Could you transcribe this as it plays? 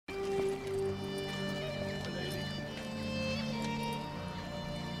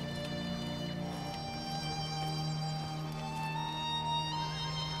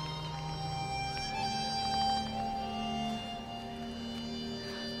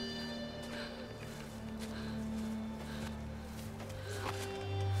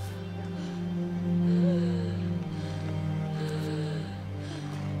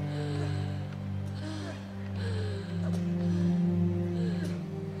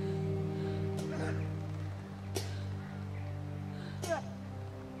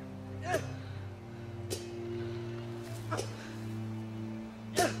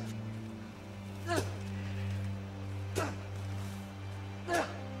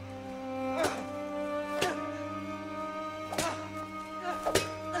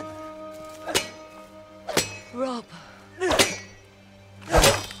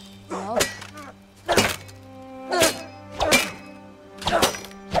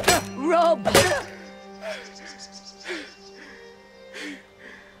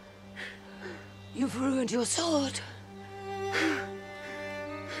And your sword.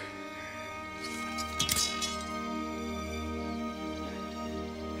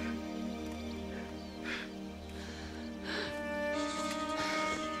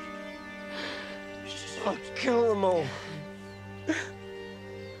 I'll kill them all.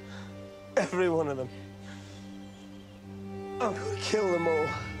 Every one of them. I'm gonna kill them all.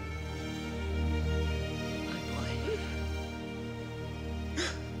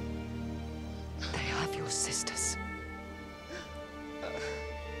 They have your sisters.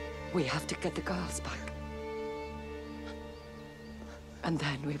 We have to get the girls back. And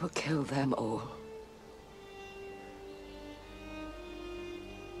then we will kill them all.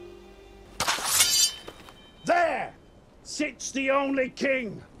 There sits the only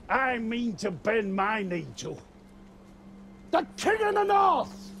king I mean to bend my knee to. The King of the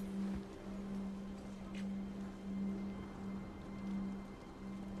North!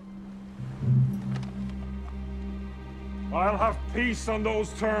 I'll have peace on those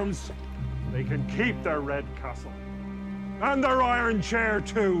terms. They can keep their red castle. And their iron chair,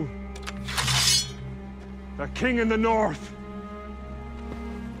 too. The King in the North.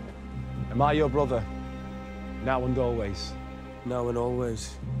 Am I your brother? Now and always. Now and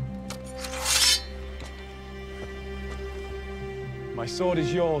always. My sword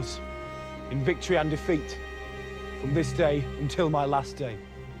is yours, in victory and defeat, from this day until my last day.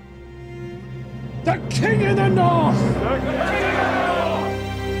 The King in the North! The King in the North!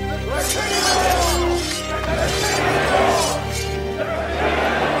 The King in the North!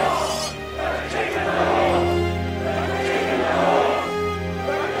 The King in the North! The King in the North!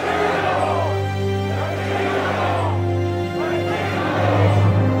 The King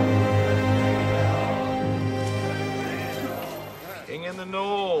in the North! The King in the North! King in the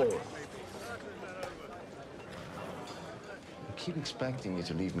North! I keep expecting you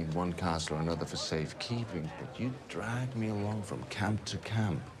to leave me one castle or another for safekeeping, but you drag me along from camp to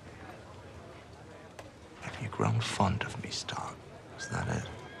camp. Have you grown fond of me, Stark? Is that it?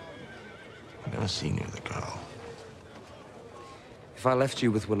 I've never seen you with a girl. If I left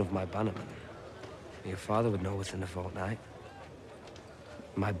you with one of my bannermen, your father would know within a fortnight.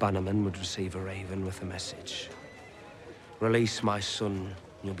 My bannerman would receive a raven with a message. Release my son,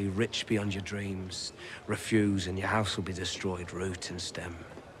 you'll be rich beyond your dreams. Refuse, and your house will be destroyed, root and stem.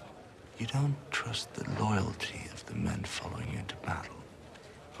 You don't trust the loyalty of the men following you into battle?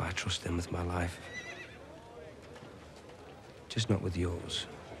 I trust them with my life. Just not with yours.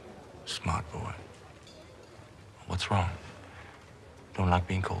 Smart boy. What's wrong? Don't like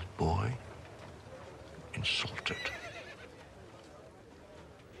being called boy? Insulted.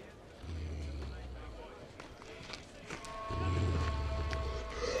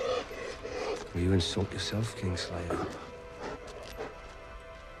 Will you insult yourself, Kingslayer?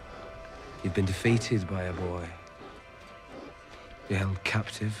 You've been defeated by a boy. You're held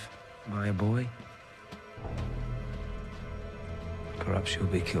captive by a boy. Perhaps you'll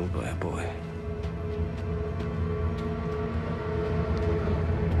be killed by a boy.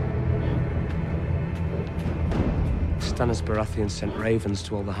 Stannis Baratheon sent ravens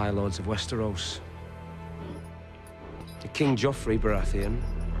to all the High Lords of Westeros. The King Joffrey Baratheon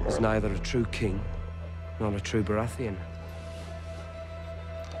is neither a true king nor a true Baratheon.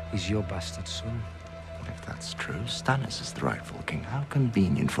 He's your bastard son. Well, if that's true, Stannis is the rightful king. How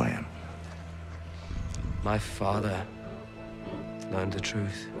convenient for him. My father learned the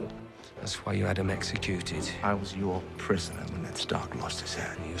truth. That's why you had him executed. I was your prisoner when Ned Stark lost his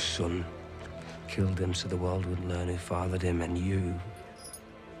head. And your son killed him so the world would learn who fathered him. And you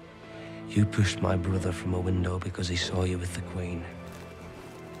pushed my brother from a window because he saw you with the Queen.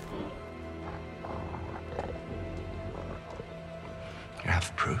 You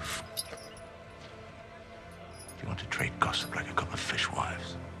have proof. You want to trade gossip like a couple of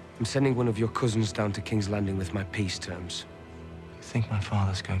fishwives. I'm sending one of your cousins down to King's Landing with my peace terms. You think my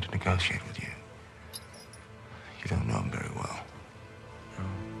father's going to negotiate with you? You don't know him very well. No.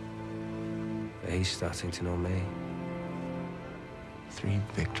 But he's starting to know me. 3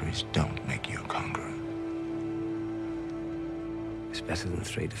 victories don't make you a conqueror. It's better than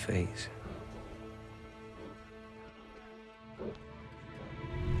 3 defeats.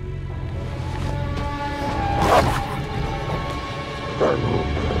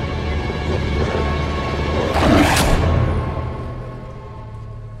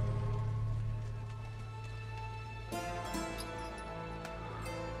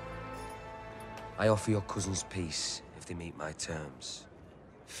 I offer your cousins peace if they meet my terms.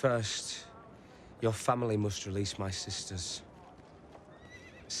 First, your family must release my sisters.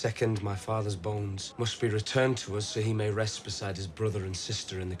 Second, my father's bones must be returned to us so he may rest beside his brother and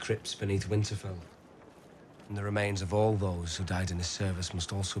sister in the crypts beneath Winterfell. And the remains of all those who died in his service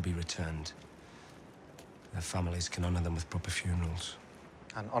must also be returned. Their families can honor them with proper funerals.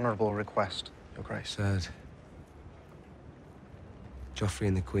 An honorable request, Your Grace. Third, Joffrey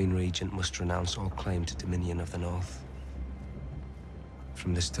and the Queen Regent must renounce all claim to dominion of the North.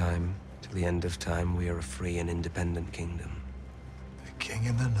 From this time till the end of time, we are a free and independent kingdom. The King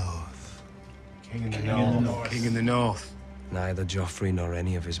in the North. King in the North. King in the North. Neither Joffrey nor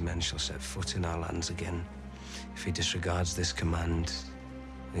any of his men shall set foot in our lands again. If he disregards this command,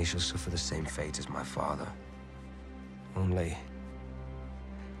 he shall suffer the same fate as my father. Only,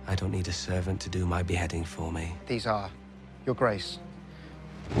 I don't need a servant to do my beheading for me. These are, Your Grace.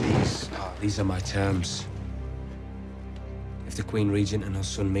 These are my terms. If the Queen Regent and her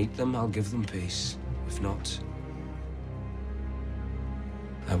son meet them, I'll give them peace. If not,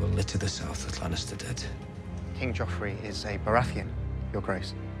 I will litter the south with Lannister dead. King Joffrey is a Baratheon, Your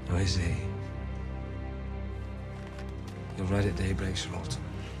Grace. Oh, is he? You'll ride at daybreak, Sir Alton.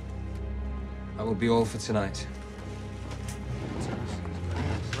 That will be all for tonight.